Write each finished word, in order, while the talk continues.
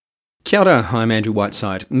Kia ora, I'm Andrew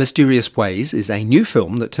Whiteside. Mysterious Ways is a new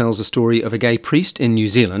film that tells the story of a gay priest in New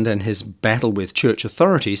Zealand and his battle with church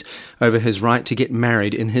authorities over his right to get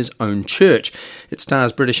married in his own church. It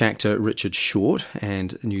stars British actor Richard Short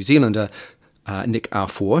and New Zealander Nick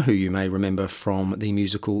Afoa, who you may remember from the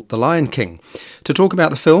musical The Lion King. To talk about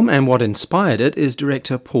the film and what inspired it is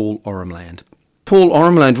director Paul Oremland. Paul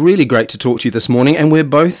Oremland, really great to talk to you this morning, and we're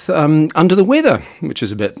both under the weather, which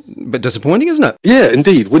is a bit disappointing, isn't it? Yeah,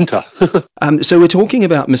 indeed, winter. So we're talking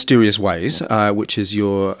about Mysterious Ways, which is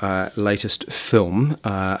your latest film,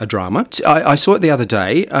 a drama. I saw it the other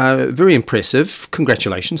day, very impressive.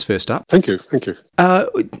 Congratulations, first up. Thank you.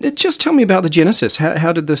 Just tell me about the genesis.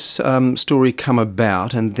 How did this story come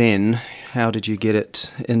about, and then how did you get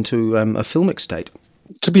it into a filmic state?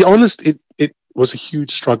 To be honest, it was a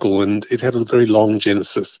huge struggle, and it had a very long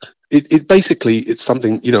genesis. It basically, it's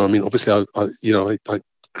something, obviously I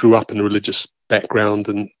grew up in a religious background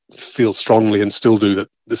and feel strongly and still do that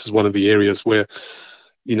this is one of the areas where,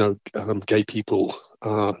 gay people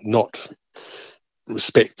are not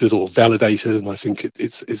respected or validated. And I think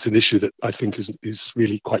it's an issue that I think is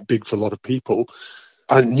really quite big for a lot of people.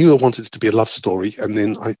 I knew I wanted it to be a love story, and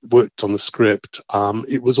then I worked on the script.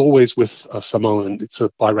 It was always with Samoan. It's a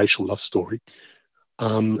biracial love story.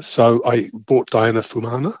 So I brought Diana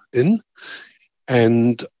Fumana in,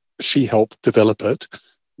 and she helped develop it.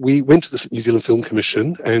 We went to the New Zealand Film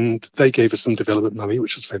Commission, and they gave us some development money,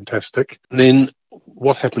 which was fantastic. And then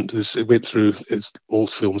what happened is it went through, as all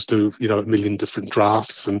films do, a million different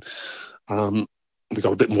drafts, and we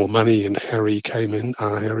got a bit more money, and Harry came in,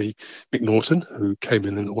 Harry McNaughton, who came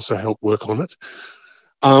in and also helped work on it.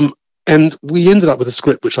 And we ended up with a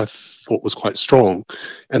script which I thought was quite strong.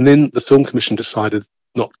 And then the Film Commission decided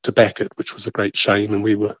not to back it, which was a great shame, and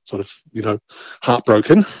we were sort of,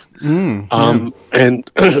 heartbroken. And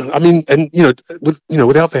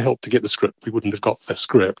without their help to get the script, we wouldn't have got the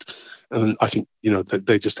script. And I think,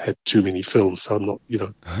 they just had too many films, so I'm not,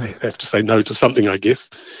 they have to say no to something, I guess.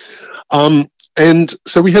 And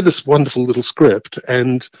so we had this wonderful little script,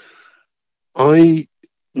 and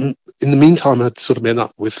in the meantime, I'd sort of met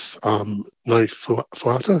up with Nari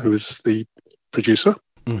Fuata, who is the producer.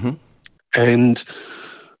 Mm-hmm. And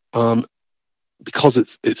because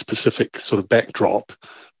it's Pacific sort of backdrop,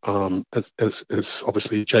 as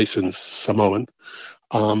obviously Jason's Samoan,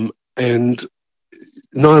 and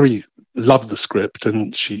Nari loved the script,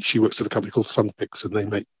 and she works at a company called Sunpix, and they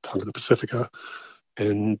make Tangata Pacifica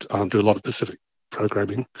and do a lot of Pacific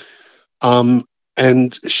programming.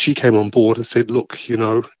 And she came on board and said, look,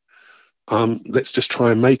 let's just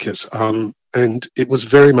try and make it. And it was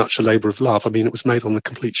very much a labour of love. I mean, it was made on a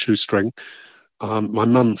complete shoestring. My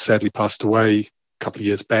mum sadly passed away a couple of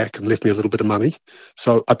years back and left me a little bit of money.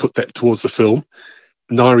 So I put that towards the film.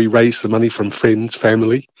 Nairi raised the money from friends,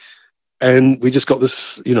 family. And we just got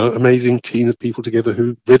this, amazing team of people together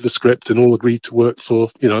who read the script and all agreed to work for,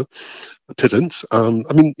 a pittance.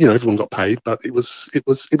 Everyone got paid, but it was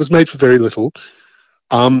made for very little.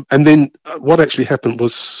 And then what actually happened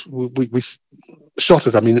was we shot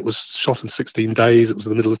it. I mean, it was shot in 16 days. It was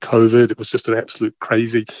in the middle of COVID. It was just an absolute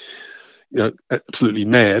crazy, absolutely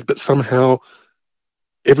mad. But somehow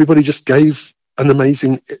everybody just gave an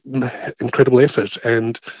amazing, incredible effort.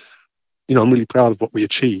 And, I'm really proud of what we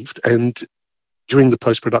achieved. And during the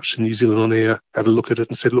post-production, New Zealand On Air had a look at it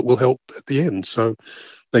and said, look, we'll help at the end. So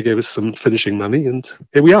they gave us some finishing money, and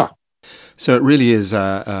here we are. So it really is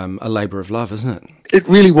a labour of love, isn't it? It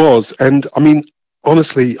really was. And I mean,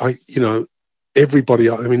 honestly, everybody,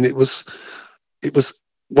 it was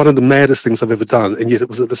one of the maddest things I've ever done. And yet it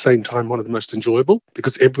was at the same time one of the most enjoyable,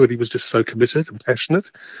 because everybody was just so committed and passionate.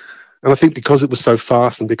 And I think because it was so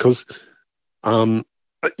fast, and because,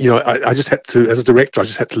 I just had to, as a director, I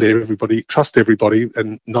just had to let everybody, trust everybody.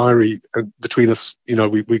 And Nairi, and between us,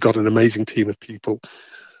 we got an amazing team of people.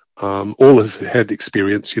 All have had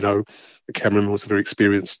experience. The cameraman was a very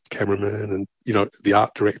experienced cameraman, and the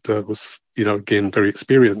art director was again very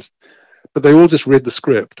experienced, but they all just read the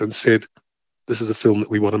script and said, this is a film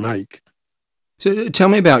that we want to make. So tell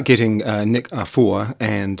me about getting Nick Afoa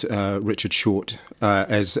and Richard Short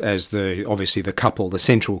as obviously the couple, the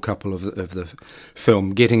central couple of the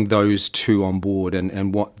film, getting those two on board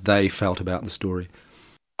and what they felt about the story.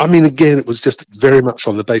 I mean, again, it was just very much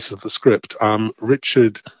on the basis of the script.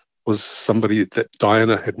 Richard was somebody that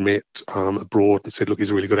Diana had met abroad and said, look, he's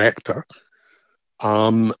a really good actor.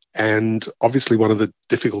 And obviously one of the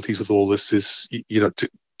difficulties with all this is,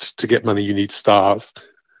 to get money, you need stars.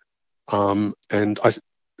 And I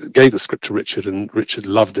gave the script to Richard, and Richard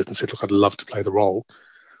loved it and said, look, I'd love to play the role.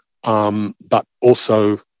 But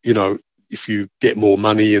also, if you get more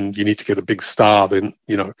money and you need to get a big star, then,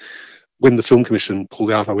 when the Film Commission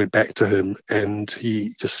pulled out, I went back to him, and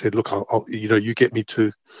he just said, "Look, you get me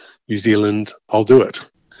to New Zealand, I'll do it."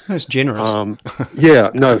 That's generous. Yeah,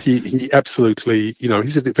 no, he absolutely,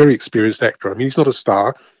 he's a very experienced actor. I mean, he's not a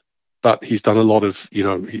star, but he's done a lot of,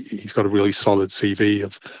 he's got a really solid CV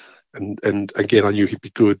and again, I knew he'd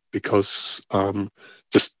be good because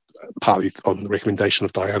just partly on the recommendation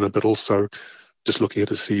of Diana, but also just looking at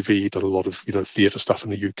his CV, he'd done a lot of, theatre stuff in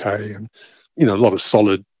the UK and, a lot of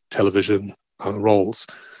solid television roles.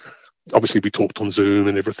 Obviously, we talked on Zoom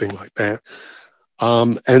and everything like that.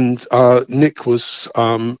 And Nick was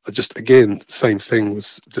just, again, same thing,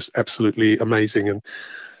 was just absolutely amazing. And,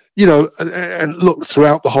 and look,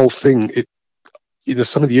 throughout the whole thing,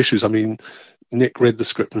 some of the issues, I mean, Nick read the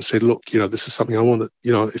script and said, look, this is something I want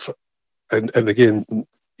to, and again,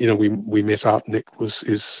 we met up. Nick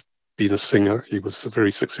is being a singer. He was a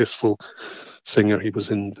very successful singer. He was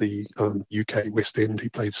in the UK West End. He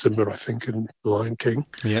played Simba, I think, in Lion King.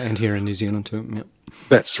 Yeah, and here in New Zealand too. Yeah.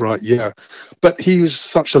 That's right, yeah. But he was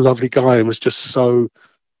such a lovely guy and was just so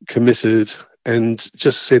committed and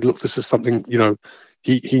just said, look, this is something,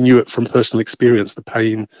 he knew it from personal experience, the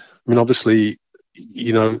pain. I mean, obviously,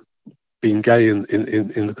 being gay in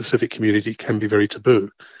the Pacific community can be very taboo.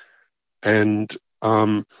 And,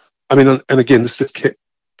 and again, this just kept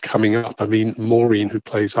coming up. I mean, Maureen, who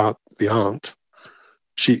plays the aunt,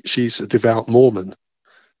 she's a devout Mormon.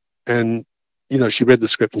 And, she read the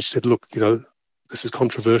script and she said, look, this is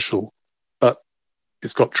controversial, but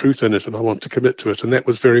it's got truth in it and I want to commit to it. And that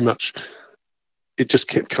was very much, it just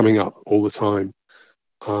kept coming up all the time.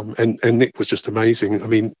 And Nick was just amazing. I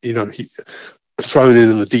mean, he thrown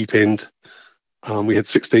in the deep end. We had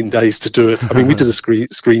 16 days to do it. I mean, we did a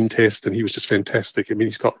screen test and he was just fantastic. I mean,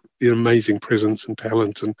 he's got an amazing presence and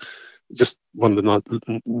talent and just one of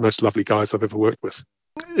the most lovely guys I've ever worked with.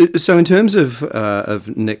 So in terms of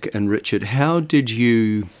Nick and Richard, how did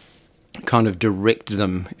you kind of direct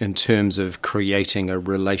them in terms of creating a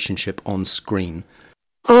relationship on screen?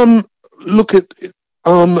 Look, in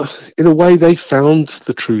a way, they found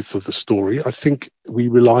the truth of the story. I think we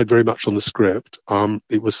relied very much on the script.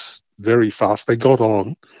 It was very fast. They got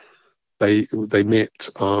on. They met.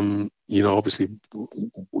 Obviously,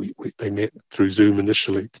 they met through Zoom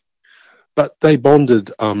initially, but they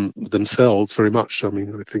bonded themselves very much. I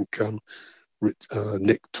mean, I think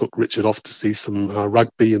Nick took Richard off to see some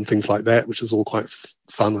rugby and things like that, which was all quite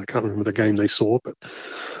fun. I can't remember the game they saw, but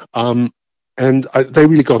they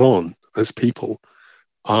really got on as people.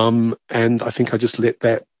 And I think I just let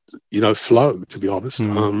that, flow, to be honest.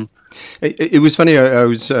 It was funny, I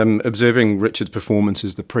was observing Richard's performance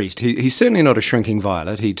as the priest. He's certainly not a shrinking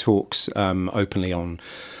violet. He talks openly on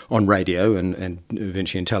radio and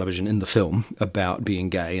eventually in television in the film about being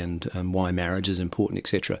gay and why marriage is important,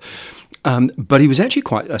 etc. But he was actually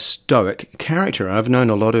quite a stoic character. I've known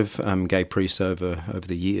a lot of gay priests over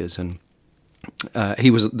the years, and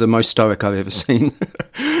he was the most stoic I've ever seen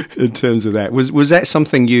in terms of that. Was that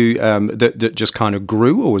something you that just kind of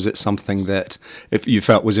grew, or was it something that if you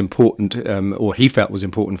felt was important, or he felt was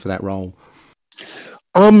important for that role?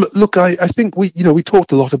 Look, I think we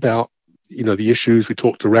talked a lot about the issues. We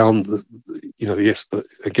talked around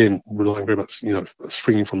again, relying very much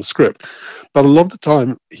springing from the script, but a lot of the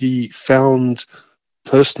time he found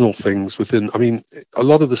personal things within. I mean, a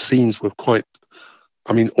lot of the scenes were quite.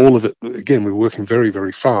 I mean, all of it, again, we were working very,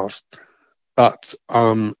 very fast. But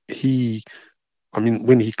when he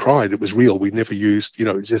cried, it was real. We never used,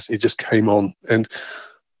 it just came on.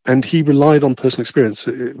 And he relied on personal experience.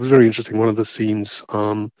 It was very interesting. One of the scenes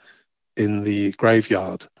in the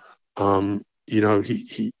graveyard, we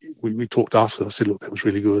talked after. I said, look, that was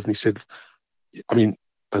really good. And he said, I mean,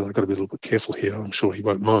 and I've got to be a little bit careful here. I'm sure he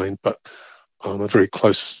won't mind. But a very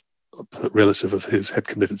close relative of his had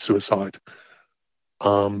committed suicide.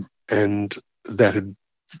 And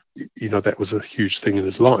that was a huge thing in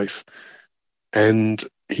his life, and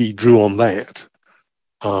he drew on that.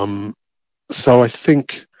 So I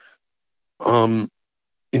think, in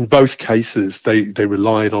both cases, they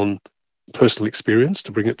relied on personal experience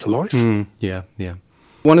to bring it to life. Yeah.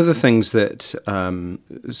 One of the things that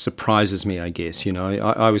surprises me, I guess,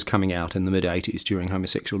 I was coming out in the mid-'80s during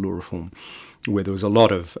homosexual law reform, where there was a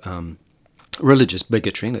lot of religious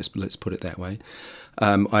bigotry, let's put it that way.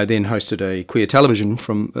 I then hosted a queer television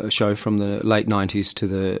show from the late 90s to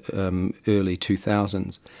the early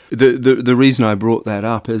 2000s. The reason I brought that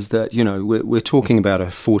up is that, we're talking about a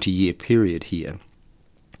 40-year period here,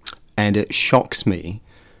 and it shocks me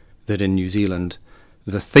that in New Zealand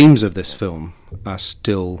the themes of this film are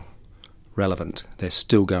still relevant. They're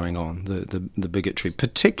still going on, the bigotry,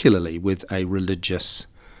 particularly with a religious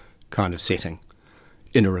kind of setting.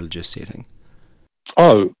 in a religious setting.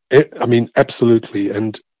 Oh, I mean, absolutely.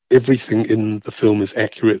 And everything in the film is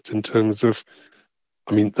accurate in terms of,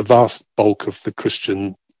 I mean, the vast bulk of the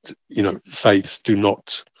Christian, faiths do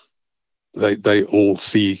not, they all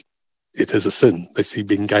see it as a sin. They see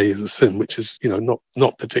being gay as a sin, which is,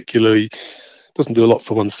 not particularly, doesn't do a lot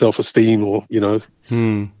for one's self-esteem, or,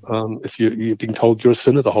 if you're being told you're a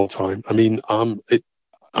sinner the whole time. I mean,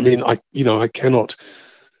 I cannot,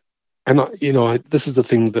 and this is the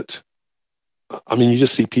thing that, I mean, you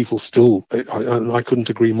just see people still, I couldn't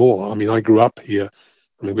agree more. I mean, I grew up here.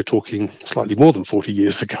 I mean, we're talking slightly more than 40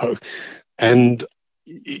 years ago. And,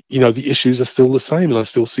 the issues are still the same. And I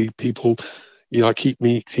still see people, I keep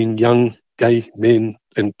meeting young gay men,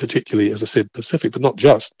 and particularly, as I said, Pacific, but not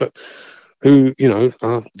just, but who,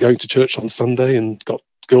 are going to church on Sunday and got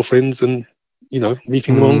girlfriends and,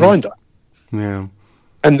 meeting them on Grindr. Yeah.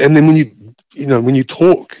 And then when you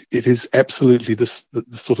talk, it is absolutely the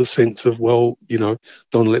sort of sense of, well,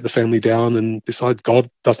 don't let the family down, and besides, God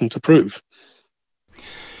doesn't approve.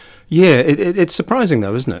 Yeah, it's surprising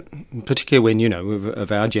though, isn't it? Particularly when, of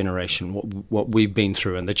our generation, what we've been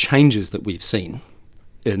through and the changes that we've seen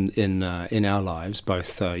in our lives.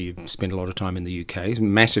 Both you've spent a lot of time in the UK,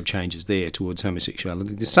 massive changes there towards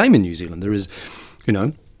homosexuality. The same in New Zealand. There is,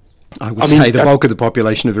 I would say the bulk of the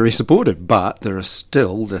population are very supportive, but there is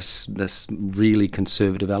still this really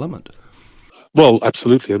conservative element. Well,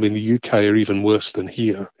 absolutely. I mean, the UK are even worse than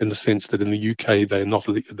here, in the sense that in the UK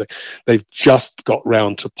they've just got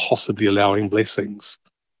round to possibly allowing blessings.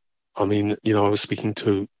 I mean, I was talking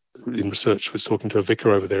to a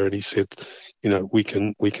vicar over there, and he said, we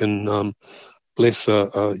can bless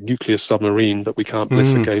a nuclear submarine, but we can't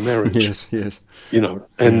bless a gay marriage. Yes.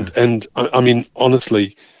 And I mean,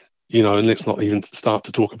 honestly, and let's not even start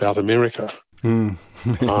to talk about America. And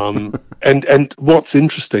what's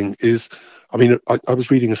interesting is, I mean, I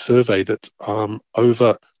was reading a survey that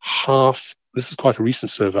over half, this is quite a recent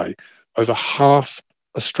survey, over half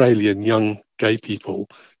Australian young gay people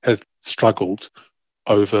have struggled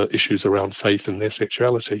over issues around faith and their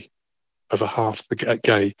sexuality. Over half the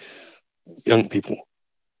gay young people.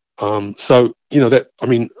 So, that, I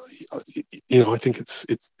mean, I think it's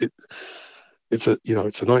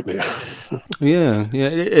a nightmare. yeah,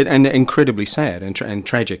 and incredibly sad and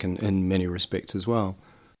tragic in many respects as well.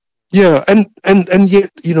 Yeah, and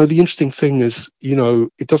yet, the interesting thing is,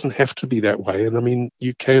 it doesn't have to be that way. And I mean,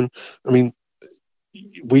 you can, I mean,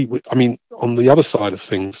 I mean, on the other side of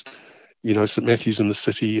things, St Matthew's in the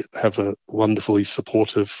city have a wonderfully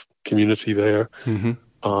supportive community there.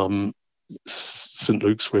 Mm-hmm. St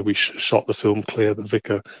Luke's, where we shot the film, Claire, the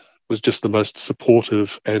vicar, was just the most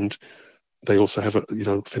supportive, and they also have a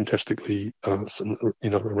fantastically a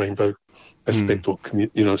rainbow aspect or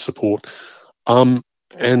support.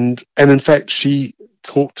 And in fact, she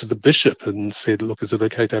talked to the bishop and said, "Look, is it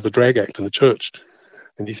okay to have a drag act in the church?"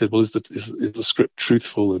 And he said, "Well, is the script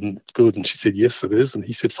truthful and good?" And she said, "Yes, it is." And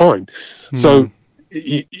he said, "Fine." So,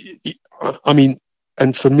 I mean,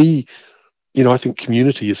 and for me, I think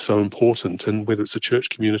community is so important, and whether it's a church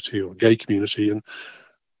community or a gay community, and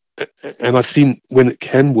I've seen when it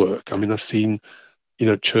can work. I mean, I've seen,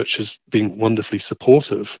 churches being wonderfully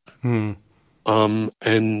supportive.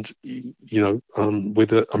 And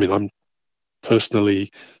whether, I mean, I'm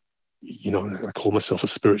personally, I call myself a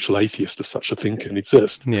spiritual atheist, if such a thing can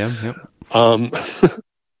exist. Yeah.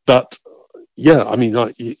 But yeah, I mean,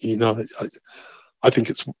 I think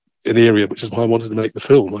it's an area, which is why I wanted to make the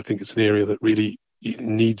film. I think it's an area that really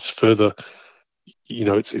needs further.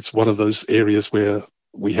 It's one of those areas where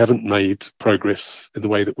we haven't made progress in the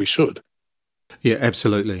way that we should. Yeah,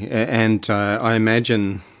 absolutely. And I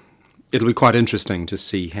imagine it'll be quite interesting to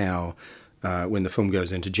see how, when the film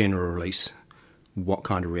goes into general release, what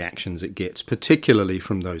kind of reactions it gets, particularly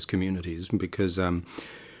from those communities, because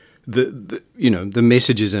the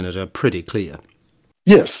messages in it are pretty clear.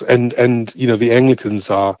 Yes, and the Anglicans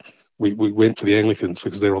are. We went for the Anglicans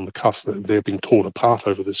because they're on the cusp. They're being torn apart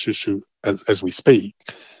over this issue as we speak.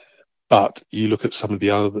 But you look at some of the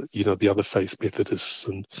other faith, Methodists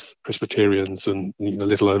and Presbyterians, and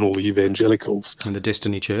let alone all the evangelicals and the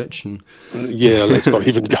Destiny Church, and yeah, let's not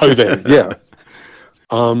even go there. Yeah,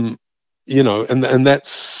 and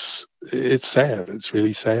it's sad. It's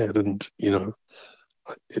really sad, and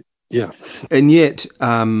yeah. And yet,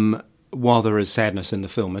 while there is sadness in the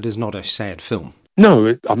film, it is not a sad film.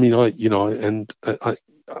 No, I'm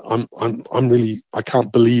really, I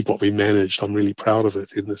can't believe what we managed. I'm really proud of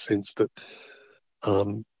it, in the sense that,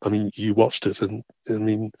 I mean, you watched it, and I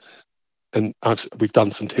mean, and we've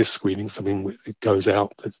done some test screenings. I mean, it goes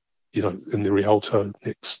out, in the Rialto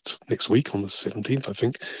next week on the 17th, I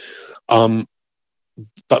think.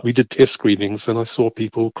 but we did test screenings, and I saw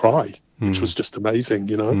people cry, which was just amazing,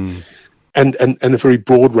 and a very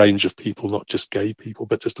broad range of people, not just gay people,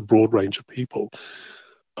 but just a broad range of people.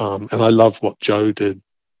 And I love what Joe did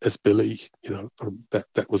as Billy.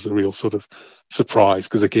 That was a real sort of surprise,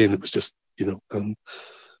 because again, it was just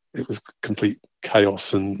it was complete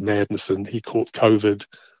chaos and madness, and he caught COVID.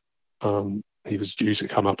 He was due to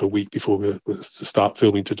come up a week before we were to start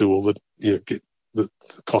filming, to do all the get the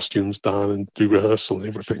costumes done and do rehearsal and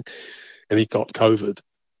everything, and he got COVID.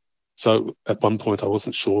 So at one point I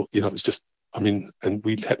wasn't sure, it was just, and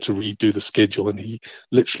we had to redo the schedule, and he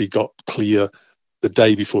literally got clear the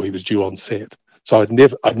day before he was due on set. So I'd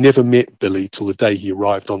never met Billy till the day he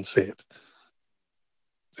arrived on set.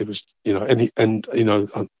 It was,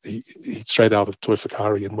 he's straight out of Toi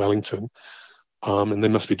Whakaari in Wellington. And they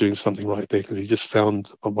must be doing something right there, because he just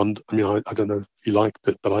found I don't know if you liked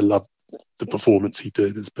it, but I loved the performance he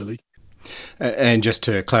did as Billy. And just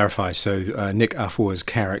to clarify, so Nick Afoa's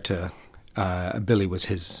character, Billy, was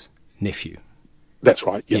his nephew. That's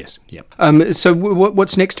right. Yep. Yes. Yep. So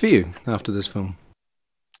what's next for you after this film?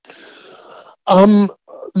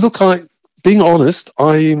 Look, being honest,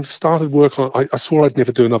 I started work on. I swore I'd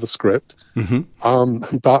never do another script.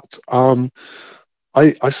 Mm-hmm. But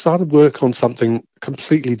I started work on something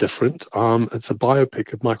completely different. It's a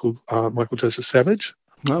biopic of Michael Joseph Savage.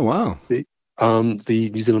 Oh wow! The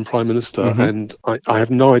New Zealand Prime Minister, mm-hmm. and I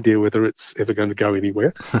have no idea whether it's ever going to go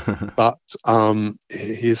anywhere. But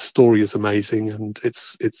his story is amazing, and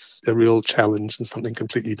it's a real challenge and something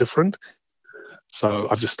completely different. So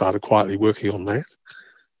I've just started quietly working on that.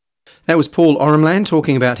 That was Paul Oremland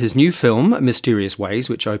talking about his new film, Mysterious Ways,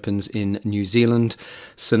 which opens in New Zealand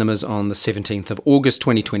cinemas on the 17th of August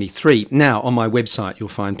 2023. Now, on my website, you'll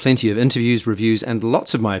find plenty of interviews, reviews, and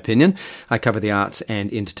lots of my opinion. I cover the arts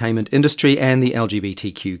and entertainment industry and the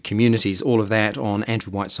LGBTQ communities. All of that on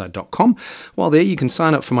andrewwhiteside.com. While there, you can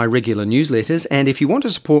sign up for my regular newsletters, and if you want to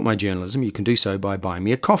support my journalism, you can do so by buying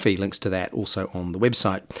me a coffee. Links to that also on the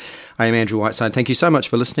website. I am Andrew Whiteside. Thank you so much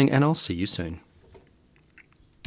for listening, and I'll see you soon.